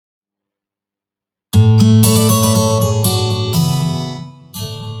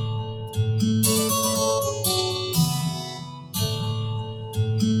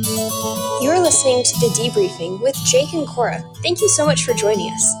listening to Debriefing with Jake and Cora. Thank you so much for joining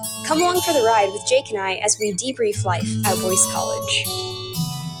us. Come along for the ride with Jake and I as we debrief life at Boyce College.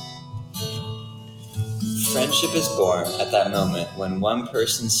 Friendship is born at that moment when one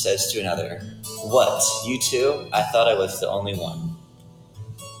person says to another, "What, you too? I thought I was the only one."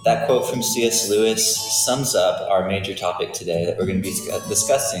 That quote from C.S. Lewis sums up our major topic today that we're going to be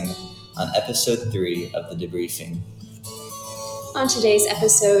discussing on episode 3 of the Debriefing. On today's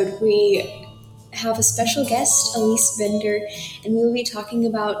episode, we have a special guest, Elise Bender, and we will be talking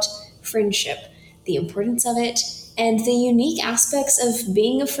about friendship, the importance of it, and the unique aspects of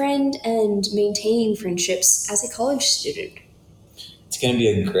being a friend and maintaining friendships as a college student. It's going to be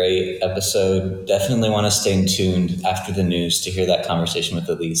a great episode. Definitely want to stay tuned after the news to hear that conversation with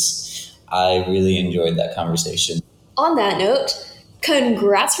Elise. I really enjoyed that conversation. On that note,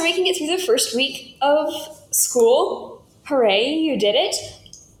 congrats for making it through the first week of school. Hooray, you did it.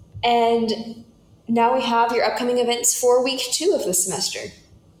 And now we have your upcoming events for week 2 of the semester.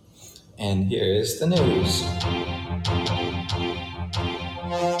 And here is the news.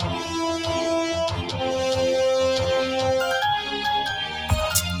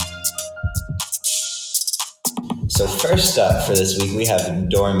 So first up for this week, we have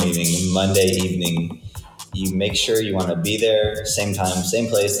dorm meeting Monday evening. You make sure you want to be there, same time, same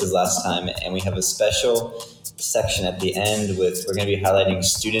place as last time, and we have a special section at the end we're going to be highlighting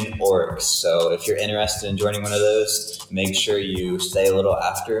student orgs. So if you're interested in joining one of those, make sure you stay a little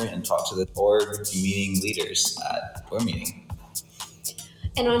after and talk to the org meeting leaders at dorm meeting.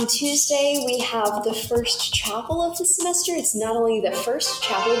 And on Tuesday, we have the first chapel of the semester. It's not only the first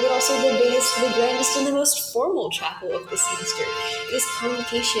chapel, but also the biggest, the grandest, and the most formal chapel of the semester. It is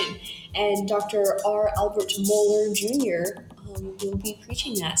convocation, and Dr. R. Albert Moeller Jr. Will be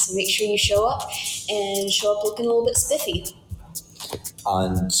preaching that. So make sure you show up, and show up looking a little bit spiffy.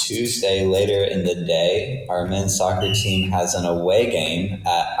 On Tuesday, later in the day, our men's soccer team has an away game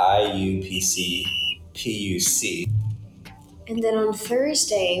at IUPC PUC. And then on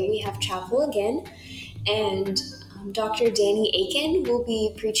Thursday, we have chapel again, and Dr. Danny Aiken will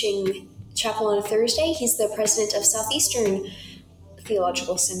be preaching chapel on Thursday. He's the president of Southeastern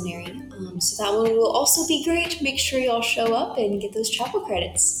Theological Seminary. So that one will also be great. Make sure y'all show up and get those chapel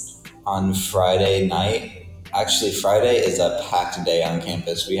credits. On Friday night, actually Friday is a packed day on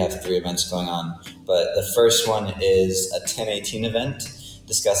campus. We have 3 events going on, but the first one is a 1018 event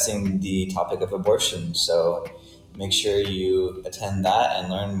discussing the topic of abortion. So make sure you attend that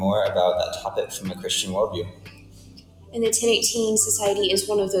and learn more about that topic from a Christian worldview. And the 1018 Society is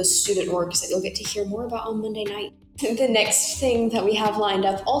one of those student orgs that you'll get to hear more about on Monday night. The next thing that we have lined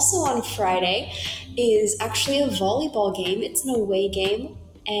up also on Friday is actually a volleyball game. It's an away game,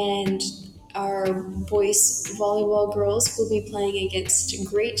 and our boys volleyball girls will be playing against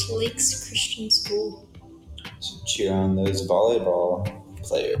Great Lakes Christian School. So cheer on those volleyball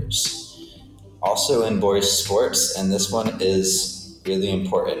players. Also in boys sports, and this one is really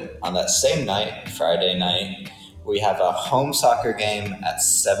important. On that same night, Friday night, we have a home soccer game at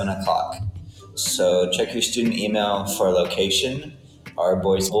 7 o'clock. So check your student email for location. Our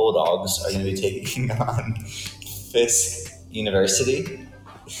boys Bulldogs are going to be taking on Fisk University.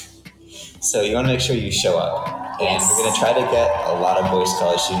 So you want to make sure you show up. Yes. And we're going to try to get a lot of Boys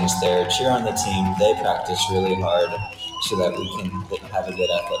College students there. Cheer on the team. They practice really hard so that we can have a good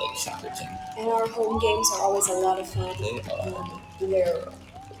athletic soccer team. And our home games are always a lot of fun. They are. They're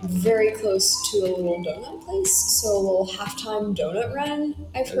very close to a little donut place, so a little halftime donut run,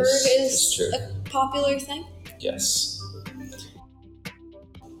 I've heard, is a popular thing. Yes.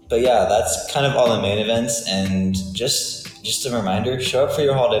 But yeah, that's kind of all the main events, and just a reminder, show up for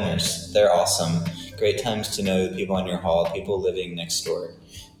your hall dinners. They're awesome. Great times to know the people in your hall, people living next door,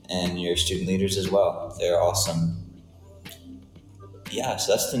 and your student leaders as well. They're awesome. Yeah,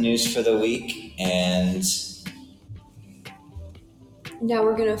 so that's the news for the week, and now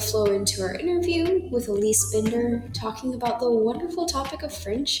we're going to flow into our interview with Elise Bender, talking about the wonderful topic of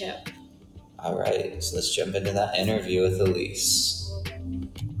friendship. All right, so let's jump into that interview with Elise.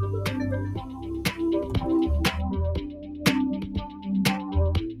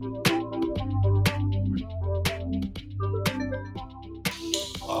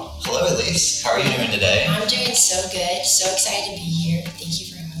 Hello, Elise. How are you doing today? I'm doing so good. So excited to be here. Thank you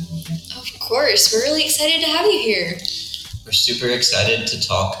for having me. Of course. We're really excited to have you here. We're super excited to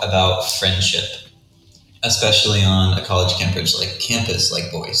talk about friendship, especially on a college campus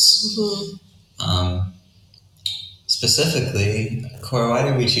like Boyce. Mm-hmm. Specifically, Cora, why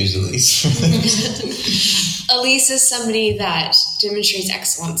did we choose Elise? Elise is somebody that demonstrates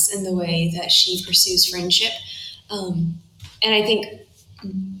excellence in the way that she pursues friendship. And I think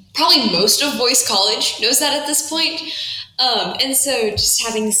probably most of Boyce College knows that at this point. And so just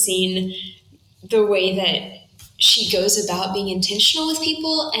having seen the way that she goes about being intentional with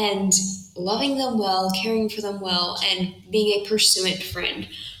people and loving them well, caring for them well, and being a pursuant friend,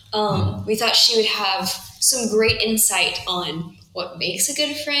 we thought she would have some great insight on what makes a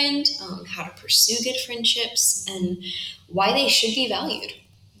good friend, how to pursue good friendships, and why they should be valued.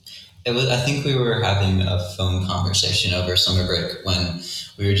 I think we were having a phone conversation over summer break when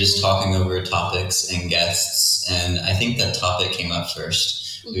we were just talking over topics and guests, and I think that topic came up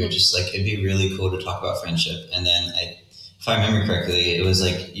first. We were just like, it'd be really cool to talk about friendship, and then if I remember correctly, it was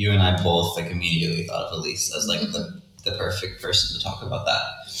like you and I both like immediately thought of Elise as like the perfect person to talk about that.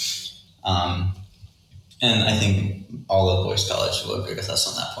 And I think all of Boyce College will agree with us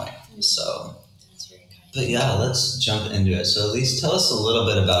on that point. So, but yeah, let's jump into it. So Elise, tell us a little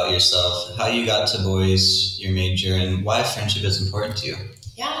bit about yourself, how you got to Boyce, your major, and why friendship is important to you.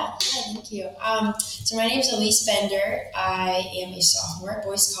 Yeah, thank you. So my name is Elise Bender. I am a sophomore at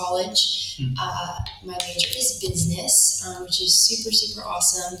Boyce College. My major is business, which is super, super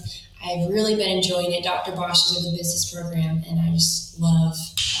awesome. I've really been enjoying it. Dr. Bosch is over the business program, and I just love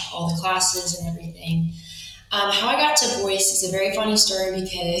all the classes and everything. How I got to Boyce is a very funny story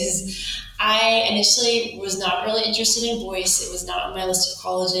because I initially was not really interested in Boyce. It was not on my list of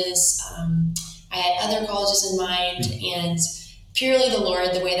colleges. I had other colleges in mind, and purely the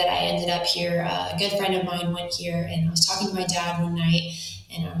Lord, the way that I ended up here. A good friend of mine went here, and I was talking to my dad one night,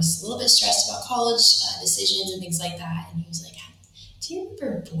 and I was a little bit stressed about college decisions and things like that. And he was like, "Do you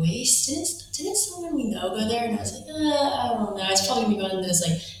remember Boyce? Didn't someone we know go there?" And I was like, "I don't know. It's probably gonna be one of those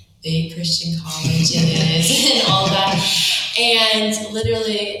like big Christian colleges and all that." And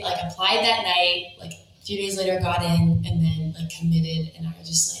literally, like, applied that night. Like a few days later, got in, and then like committed, and I was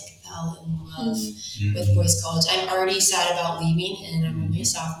just like fell in love with Boyce College. I'm already sad about leaving, and I'm only a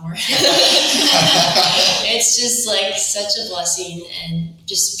sophomore. It's just like such a blessing, and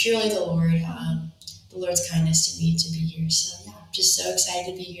just purely the Lord's kindness to me to be here. So yeah, just so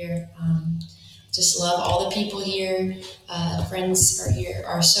excited to be here. Just love all the people here. Friends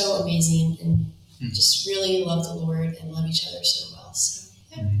are so amazing, and just really love the Lord and love each other so well. So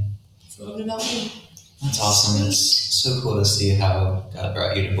yeah, it's a little bit about me. That's awesome. It's so cool to see how God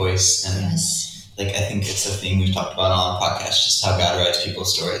brought you to Boyce. And like, I think it's a thing we've talked about on our podcast, just how God writes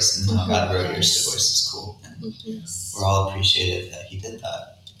people's stories and how God wrote yours to Boyce is cool. And we're all appreciative that he did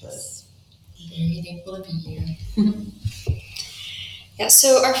that. But very thankful to be here. Yeah,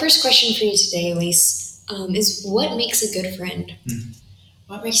 so our first question for you today, Elise, is what makes a good friend?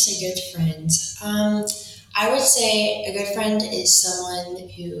 What makes a good friend? I would say a good friend is someone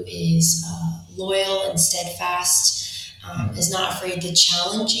who is loyal and steadfast, is not afraid to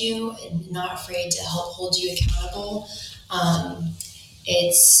challenge you and not afraid to help hold you accountable.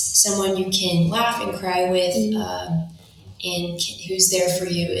 It's someone you can laugh and cry with, and who's there for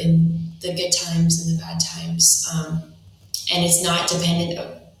you in the good times and the bad times. And it's not dependent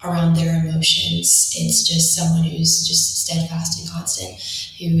around their emotions. It's just someone who's just steadfast and constant,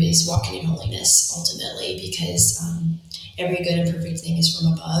 who is walking in holiness ultimately, because every good and perfect thing is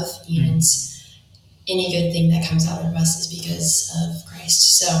from above, and any good thing that comes out of us is because of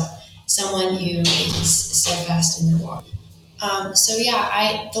Christ. So someone who is steadfast in their walk.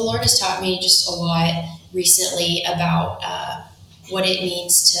 The Lord has taught me just a lot recently about what it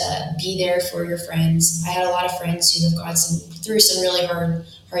means to be there for your friends. I had a lot of friends who have gone through some really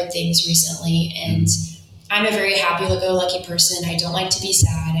hard things recently, and I'm a very happy-go-lucky person. I don't like to be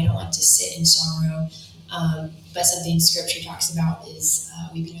sad. I don't like to sit in sorrow. But something Scripture talks about is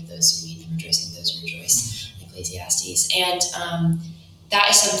weeping with those who weep and rejoicing with those who rejoice, Ecclesiastes. And that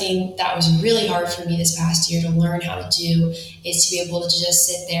is something that was really hard for me this past year to learn how to do, is to be able to just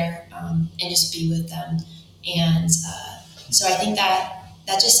sit there and just be with them. And so I think that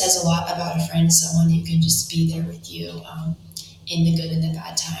just says a lot about a friend, someone who can just be there with you in the good and the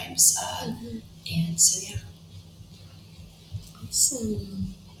bad times. And so, yeah.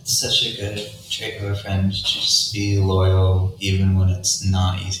 Awesome. It's such a good trait of a friend to just be loyal, even when it's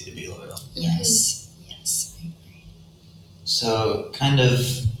not easy to be loyal. Yes, I agree. So, kind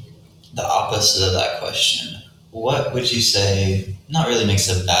of the opposite of that question. What would you say, not really makes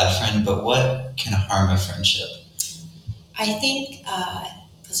a bad friend, but what can harm a friendship? I think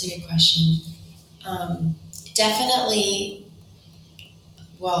that's a good question. Definitely,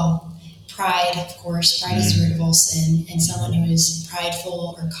 pride, of course. Pride is the root of all sin, and someone who is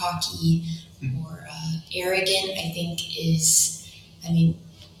prideful or cocky or arrogant, I think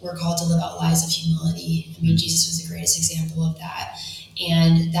we're called to live out lives of humility. Jesus was the greatest example of that.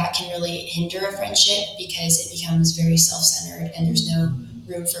 And that can really hinder a friendship because it becomes very self-centered and there's no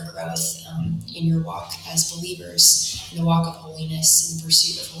room for growth in your walk as believers, in the walk of holiness and the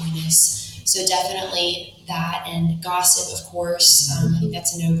pursuit of holiness. So definitely that, and gossip, of course. I think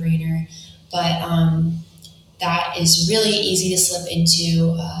that's a no-brainer. But that is really easy to slip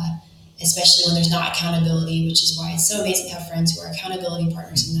into, especially when there's not accountability, which is why it's so amazing to have friends who are accountability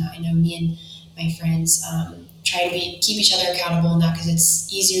partners in that. I know me and my friends try to keep each other accountable in that, because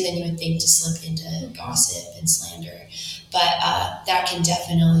it's easier than you would think to slip into gossip and slander. But that can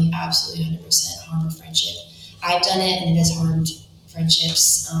definitely, absolutely 100% harm a friendship. I've done it, and it has harmed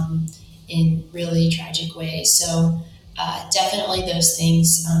friendships in really tragic ways. So definitely those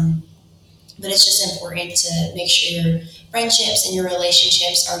things. But it's just important to make sure your friendships and your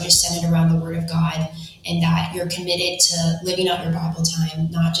relationships are just centered around the Word of God, and that you're committed to living out your Bible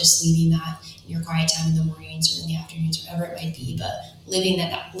time, not just leaving that in your quiet time in the mornings or in the afternoons, whatever it might be, but living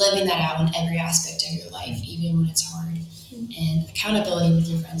that out in every aspect of your life, even when it's hard. And accountability with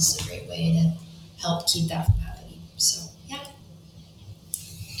your friends is a great way to help keep that from happening. So, yeah.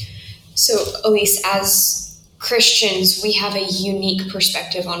 So, Elise, as Christians, we have a unique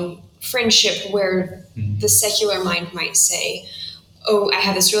perspective on friendship, where the secular mind might say, oh, I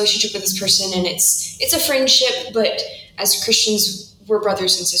have this relationship with this person and it's a friendship, but as Christians, we're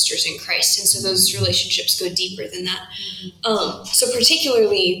brothers and sisters in Christ, and so those relationships go deeper than that. So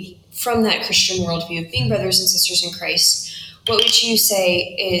particularly from that Christian worldview of being brothers and sisters in Christ, what would you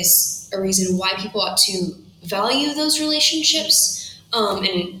say is a reason why people ought to value those relationships,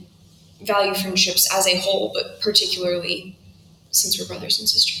 and value friendships as a whole, but particularly since we're brothers and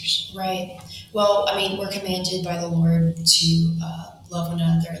sisters? Right. Well, I mean, we're commanded by the Lord to love one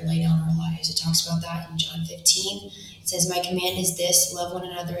another and lay down our lives. It talks about that in John 15. It says, my command is this, love one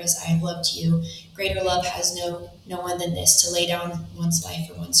another as I have loved you. Greater love has no one than this, to lay down one's life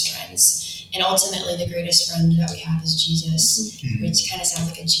for one's friends. And ultimately, the greatest friend that we have is Jesus, which kind of sounds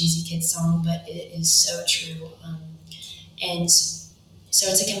like a cheesy kid song, but it is so true. And so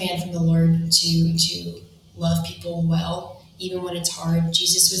it's a command from the Lord to love people well, even when it's hard.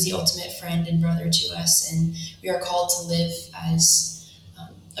 Jesus was the ultimate friend and brother to us, and we are called to live as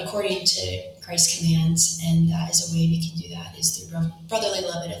according to Christ's commands, and that is a way we can do that, is through brotherly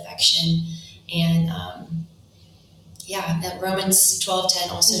love and affection. And that Romans 12:10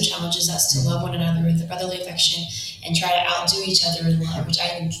 also challenges us to love one another with a brotherly affection and try to outdo each other in love, which I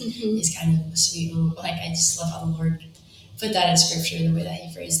think is kind of a sweet little, I just love how the Lord put that in scripture, the way that he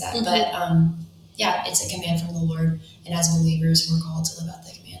phrased that. But it's a command from the Lord, and as believers, we're called to live out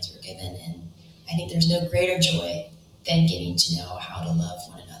the commands we're given. And I think there's no greater joy than getting to know how to love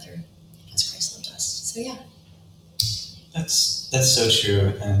one another as Christ loved us. So yeah. That's so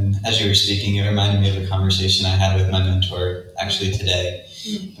true. And as you were speaking, it reminded me of a conversation I had with my mentor actually today.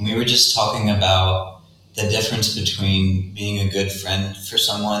 And we were just talking about the difference between being a good friend for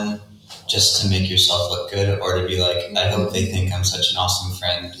someone just to make yourself look good, or to be like, I hope they think I'm such an awesome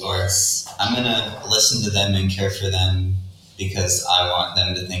friend, or I'm going to listen to them and care for them because I want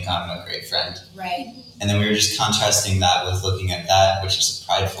them to think I'm a great friend. Right. And then we were just contrasting that with looking at that, which is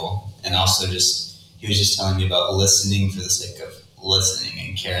prideful, and also he was just telling me about listening for the sake of listening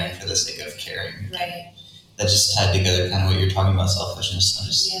and caring for the sake of caring. Right. That just tied together kind of what you're talking about,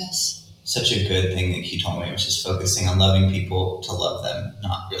 selfishness. Such a good thing that he told me, which is focusing on loving people to love them,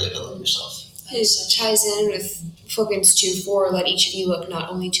 not really to love yourself. It ties in with Philippians 2:4, let each of you look not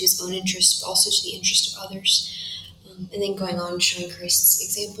only to his own interest, but also to the interest of others. And then going on, showing Christ's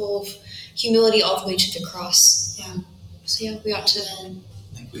example of humility all the way to the cross. We ought to... I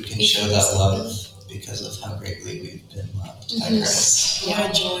think we can show that love because of how greatly we've been loved by Christ. What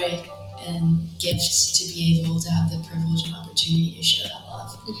a joy and gift to be able to have the privilege and opportunity to show that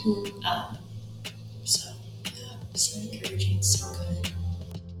love. So encouraging, so good.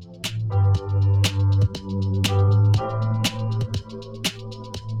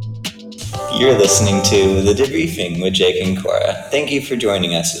 You're listening to The Debriefing with Jake and Cora. Thank you for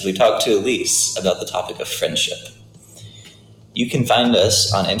joining us as we talk to Elise about the topic of friendship. You can find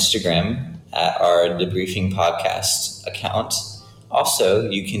us on Instagram at our Debriefing Podcast account. Also,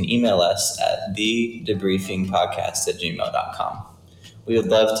 you can email us at thedebriefingpodcast@gmail.com. We would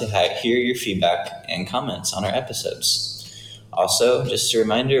love to hear your feedback and comments on our episodes. Also, just a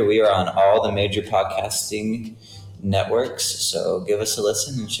reminder, we are on all the major podcasting networks, so give us a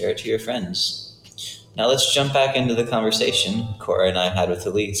listen and share it to your friends. Now let's jump back into the conversation Cora and I had with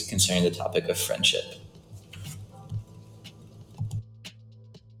Elise concerning the topic of friendship.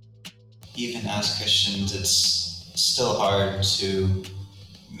 Even as Christians, it's still hard to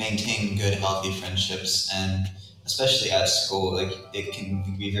maintain good, healthy friendships, and especially at school, it can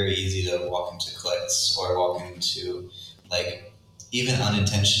be very easy to walk into cliques or walk into even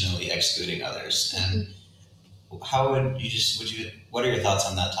unintentionally excluding others. And how what are your thoughts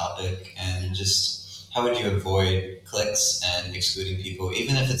on that topic? And just how would you avoid cliques and excluding people,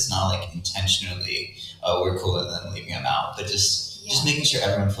 even if it's not like intentionally, we're cool with them, leaving them out, but just making sure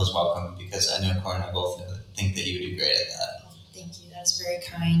everyone feels welcome, because I know Cora and I both think that you would do great at that. Thank you. That's very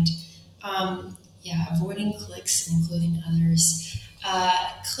kind. Avoiding cliques and including others.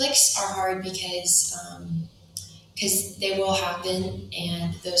 Cliques are hard because they will happen,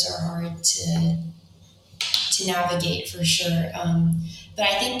 and those are hard to navigate for sure. But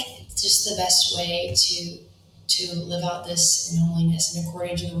I think just the best way to live out this in holiness and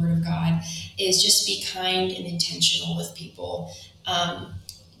according to the Word of God is just be kind and intentional with people.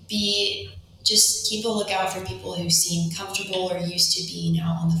 Just keep a lookout for people who seem comfortable or used to being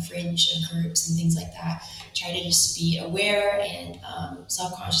out on the fringe of groups and things like that. Try to just be aware and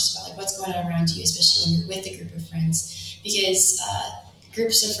self-conscious about like what's going on around you, especially when you're with a group of friends, because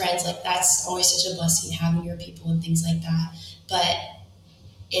groups of friends, like that's always such a blessing, having your people and things like that. But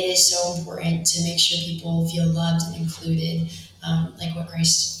it is so important to make sure people feel loved and included, like what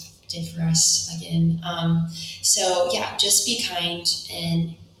Christ did for us again. Just be kind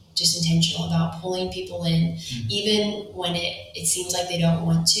and just intentional about pulling people in, even when it seems like they don't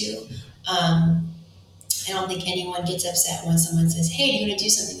want to. I don't think anyone gets upset when someone says, hey, do you want to do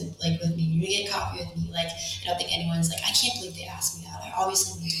something like with me? You want to get coffee with me? Like, I don't think anyone's like, I can't believe they asked me that. I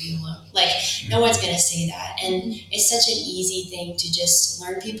obviously need to be alone. Like, no one's going to say that. And it's such an easy thing to just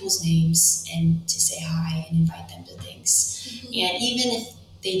learn people's names and to say hi and invite them to things. And even if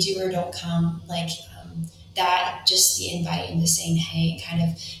they do or don't come, that just the invite and the saying hey, kind of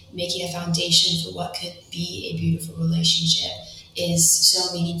making a foundation for what could be a beautiful relationship is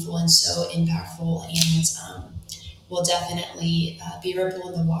so meaningful and so impactful, and will definitely be a ripple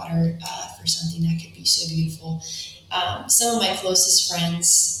in the water for something that could be so beautiful. Some of my closest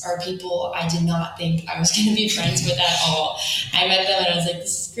friends are people I did not think I was going to be friends with at all. I met them and I was like,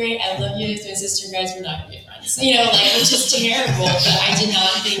 this is great, I love you, it's my sister, guys, we're not going to be friends. Which is terrible, but I did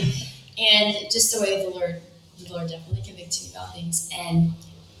not think. And just the way the Lord definitely convicted me about things. And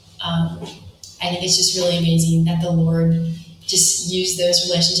I think it's just really amazing that the Lord just used those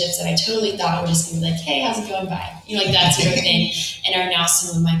relationships that I totally thought were just going to be like, hey, how's it going? Bye. That sort of thing. And are now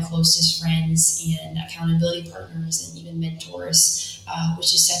some of my closest friends and accountability partners and even mentors,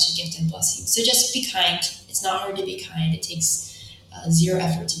 which is such a gift and blessing. So just be kind. It's not hard to be kind. It takes zero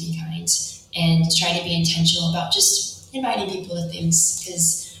effort to be kind, and try to be intentional about just inviting people to things,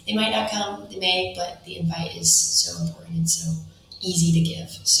 because they might not come, they may, but the invite is so important and so easy to give.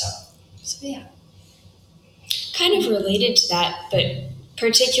 So yeah. Kind of related to that, but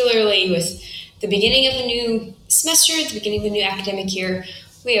particularly with the beginning of the new semester, the beginning of the new academic year,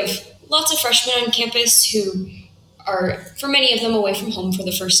 we have lots of freshmen on campus who are, for many of them, away from home for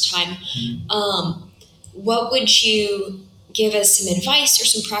the first time. What would you give as some advice or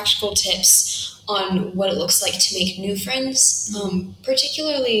some practical tips on what it looks like to make new friends,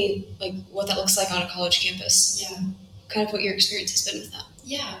 particularly like what that looks like on a college campus? Yeah. Kind of what your experience has been with that.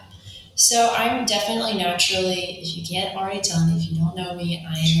 Yeah. So I'm definitely naturally, if you can't already tell me, if you don't know me,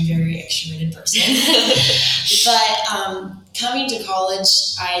 I am a very extroverted person. But coming to college,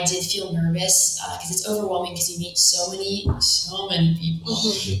 I did feel nervous because it's overwhelming, because you meet so many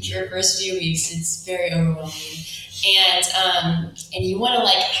people. Your first few weeks, it's very overwhelming. And you want to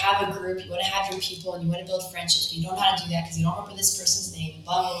have a group, you want to have your people, and you want to build friendships, but you don't know how to do that because you don't remember this person's name,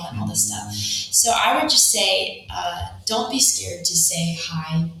 blah, blah, blah, and all this stuff. So I would just say, don't be scared to say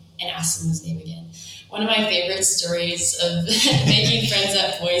hi and ask someone's name again. One of my favorite stories of making friends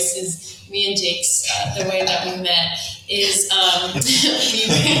at Voice is me and Jake's, the way that we met is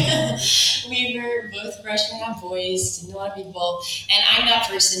we were both freshmen at Voice, didn't know a lot of people, and I'm that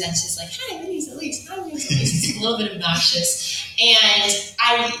person that's just like, hi, my name's Elise, hi, my name's Elise. It's a little bit obnoxious, and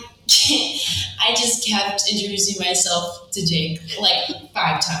I just kept introducing myself to Jake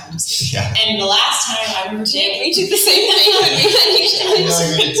 5 times. Yeah. And the last time I remember Jake, we did the same thing when we met each other. No,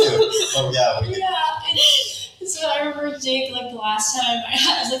 we did too. Oh yeah, we did. Yeah. So I remember Jake, the last time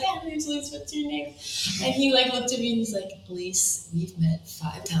I was like, hi, my name's Elise, what's your name? And he looked at me and he's like, Elise, we've met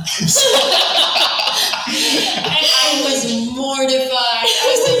 5 times. And I was mortified. I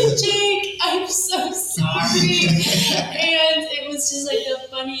was like, Jake, I'm so sorry. And it was just the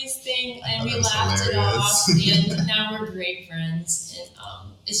funniest thing, and we laughed it off, and now we're great friends. And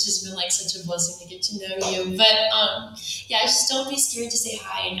it's just been such a blessing to get to know you. But just don't be scared to say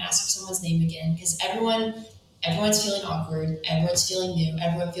hi and ask for someone's name again, because everyone's feeling awkward, everyone's feeling new,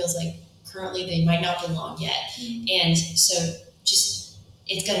 everyone feels like currently they might not belong yet. And so just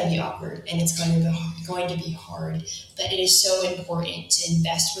it's going to be awkward and it's going to be hard, but it is so important to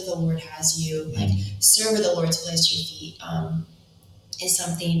invest where the Lord has you, like serve where the Lord's placed your feet. Is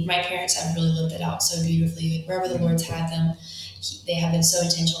something my parents have really lived it out so beautifully. Like wherever the Lord's had them, they have been so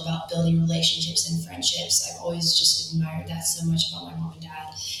intentional about building relationships and friendships. I've always just admired that so much about my mom and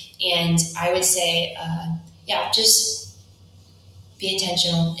dad. And I would say, just be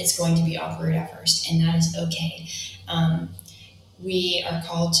intentional. It's going to be awkward at first, and that is okay. We are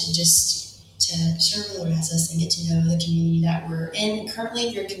called to serve the Lord has us and get to know the community that we're in. Currently,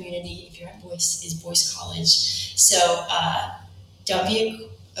 your community, if you're at Boyce, is Boyce College. So don't be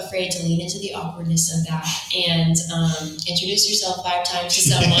afraid to lean into the awkwardness of that and introduce yourself 5 times to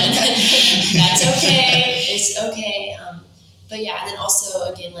someone. That's okay. It's okay. But yeah, and then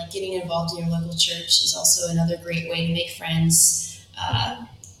also, again, like getting involved in your local church is also another great way to make friends.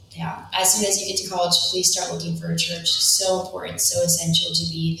 As soon as you get to college, please start looking for a church. It's so important, so essential to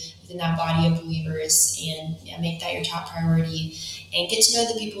be within that body of believers and make that your top priority and get to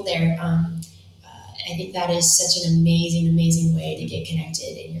know the people there. I think that is such an amazing, amazing way to get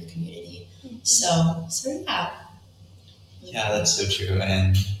connected in your community. So yeah. Yeah, that's so true.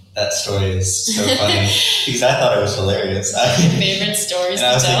 And that story is so funny because I thought it was hilarious. Favorite stories and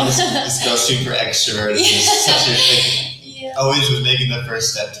I was to tell. like, this girl's super extroverted. Such a, always was making the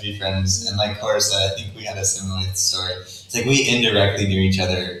first step to be friends. And like Cora said, I think we had a similar story. It's like we indirectly knew each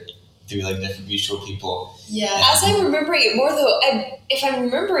other through like different mutual people. Yeah. As I'm remembering it more though, if I'm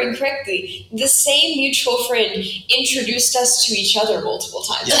remembering correctly, the same mutual friend introduced us to each other multiple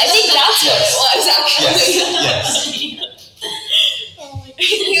times. Yes. I think that's what it was actually. Yes. Oh my God.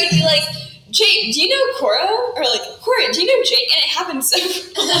 He would be like, Jake, do you know Cora? Or like, Cora, do you know Jake? And it happened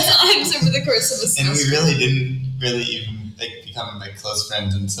several times over the course of a semester. And we really didn't even become like close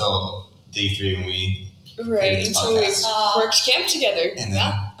friends until day 3 when we Right, until we worked camp together. And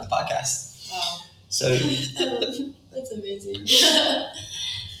then the podcast. Wow. So That's amazing.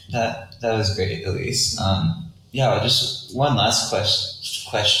 that was great, Elise. Just one last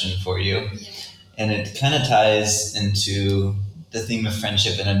question for you. Yeah. And it kind of ties into the theme of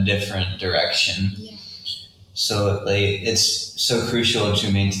friendship in a different direction. Yeah. So like it's so crucial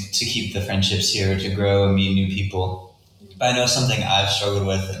to keep the friendships here, to grow and meet new people. But I know something I've struggled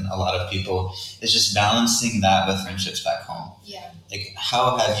with, and a lot of people, is just balancing that with friendships back home. Yeah. Like,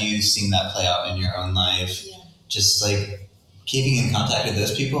 how have you seen that play out in your own life? Yeah. Just like keeping in contact with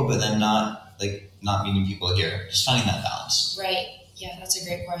those people, but then not meeting people here. Just finding that balance. Right. Yeah, that's a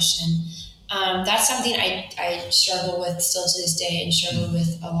great question. That's something I struggle with still to this day, and struggled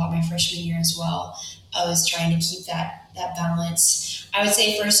with a lot my freshman year as well. I was trying to keep that balance. I would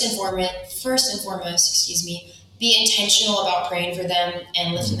say first and foremost, be intentional about praying for them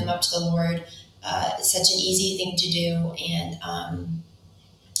and lifting them up to the Lord. It's such an easy thing to do. And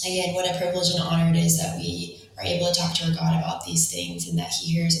again, what a privilege and honor it is that we are able to talk to our God about these things and that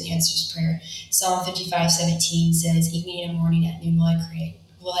He hears and answers prayer. Psalm 55:17 says, "Evening and morning at noon will I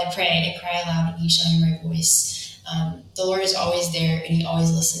pray and cry aloud, and He shall hear my voice." The Lord is always there, and He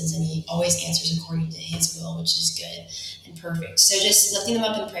always listens, and He always answers according to His will, which is good and perfect. So just lifting them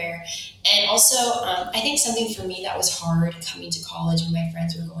up in prayer. And also, I think something for me that was hard coming to college when my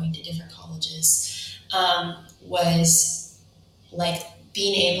friends were going to different colleges was like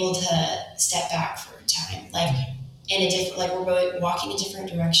being able to step back for a time, like in a different, like we're both walking in different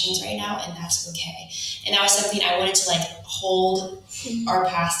directions right now, and that's okay. And that was something I wanted to like hold our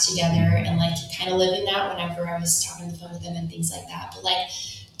paths together and like kind of live in that whenever I was talking on the phone with them and things like that. But like,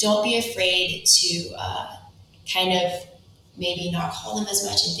 don't be afraid to kind of maybe not call them as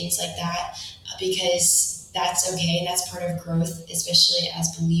much and things like that, because that's okay, and that's part of growth, especially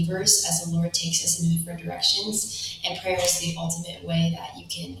as believers, as the Lord takes us in different directions. And prayer is the ultimate way that you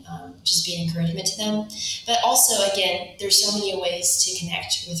can just be an encouragement to them. But also, again, there's so many ways to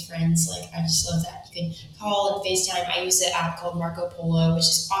connect with friends. Like, I just love that. You can call and FaceTime. I use an app called Marco Polo, which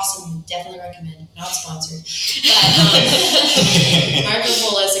is awesome. Definitely recommend. Not sponsored. But Marco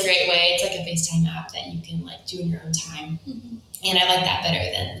Polo is a great way. It's like a FaceTime app that you can like do in your own time. Mm-hmm. And I like that better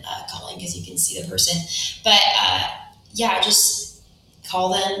than calling, because you can see the person. But just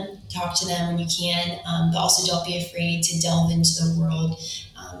call them, talk to them when you can. But also don't be afraid to delve into the world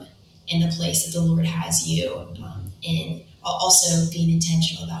in the place that the Lord has you. And also being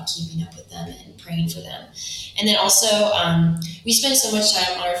intentional about keeping up with them and praying for them. And then also, we spend so much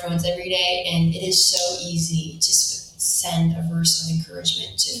time on our phones every day, and it is so easy to send a verse of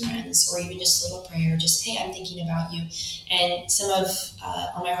encouragement to friends, or even just a little prayer, just, hey, I'm thinking about you. And some of,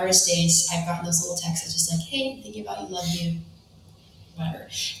 on my hardest days, I've gotten those little texts that's just like, hey, I'm thinking about you, love you. whatever.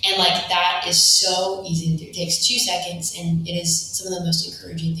 And like that is so easy to do. It takes 2 seconds, and it is some of the most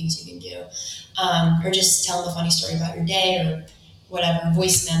encouraging things you can do. Or just tell them a funny story about your day, or whatever,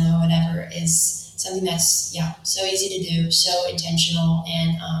 voice memo, whatever, is something that's so easy to do, so intentional,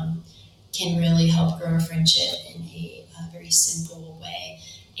 and can really help grow a friendship in a very simple way.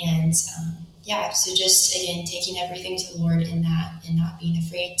 And so just again taking everything to the Lord in that, and not being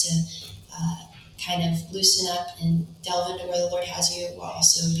afraid to kind of loosen up and delve into where the Lord has you, while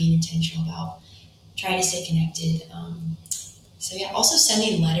also being intentional about trying to stay connected. Also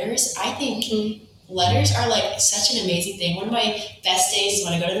sending letters. I think letters are like such an amazing thing. One of my best days is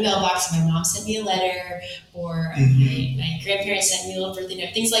when I go to the mailbox and my mom sent me a letter, or my grandparents sent me a little birthday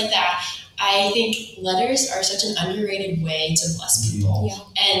note, things like that. I think letters are such an underrated way to bless people.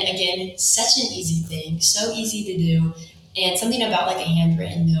 Yeah. And again, such an easy thing, so easy to do. And something about like a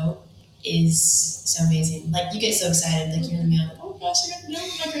handwritten note is so amazing. Like you get so excited, like you're in the mail, like, oh gosh, I got a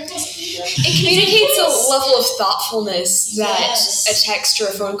note from my grandma. It communicates a level of thoughtfulness that a text or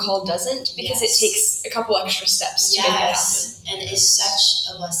a phone call doesn't, because it takes a couple extra steps to make that happen. And it's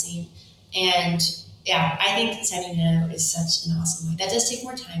such a blessing. And I think sending a note is such an awesome way. That does take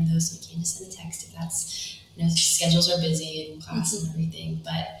more time though, so you can't just send a text if that's, schedules are busy and class and everything.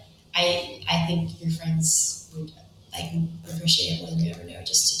 But I think your friends would appreciate it more than you ever know,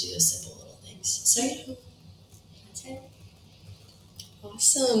 just to do those simple little things. So that's it.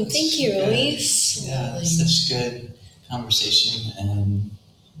 Awesome. Thank you, Elise. Yeah, such good conversation and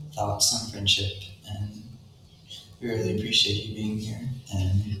thoughts on friendship, and we really appreciate you being here.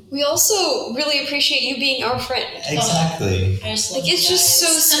 And we also really appreciate you being our friend. Exactly. It's just so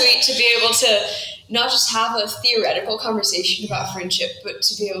sweet to be able to not just have a theoretical conversation about friendship, but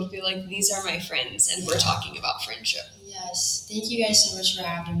to be able to be like, these are my friends, and we're talking about friendship. Yes. Thank you guys so much for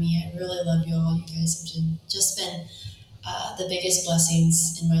having me. I really love you all. You guys have just been the biggest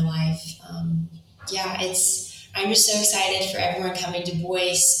blessings in my life. I'm just so excited for everyone coming to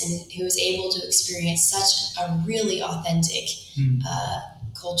Boyce and who is able to experience such a really authentic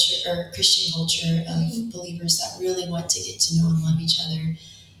culture, or Christian culture of believers that really want to get to know and love each other.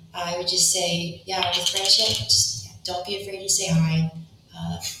 I would just say, with friendship, just don't be afraid to say hi.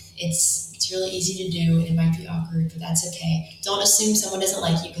 It's really easy to do. It might be awkward, but that's okay. Don't assume someone doesn't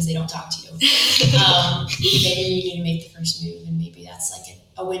like you because they don't talk to you. Maybe you need to make the first move, and maybe that's like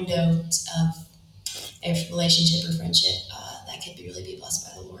a window of a relationship or friendship that could really be blessed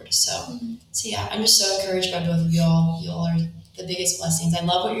by the Lord. So I'm just so encouraged by both of y'all. Y'all are the biggest blessings. I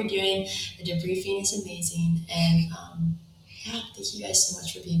love what you're doing. The debriefing is amazing, and thank you guys so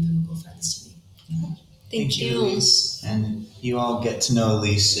much for being biblical friends to me. Yeah. Thank you, Elise. And you all get to know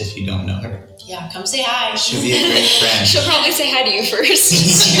Elise if you don't know her. Yeah, come say hi. She'll be a great friend. She'll probably say hi to you first.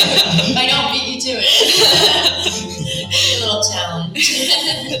 If I don't beat you to it. A little challenge.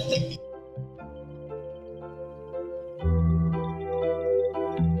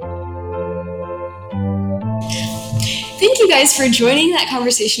 Thank you guys for joining that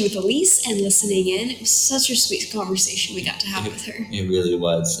conversation with Elise and listening in. It was such a sweet conversation we got to have with her. It really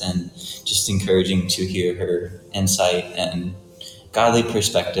was, and just encouraging to hear her insight and godly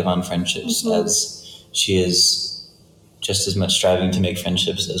perspective on friendships, as she is just as much striving to make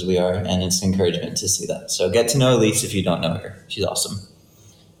friendships as we are, and it's encouragement to see that. So get to know Elise if you don't know her. She's awesome.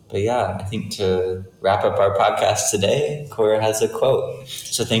 But I think to wrap up our podcast today, Cora has a quote.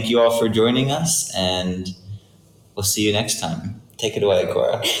 So thank you all for joining us, and we'll see you next time. Take it away,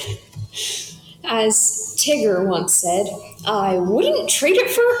 Cora. As Tigger once said, I wouldn't trade it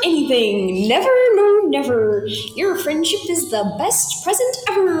for anything. Never, no, never. Your friendship is the best present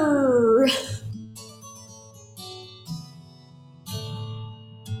ever.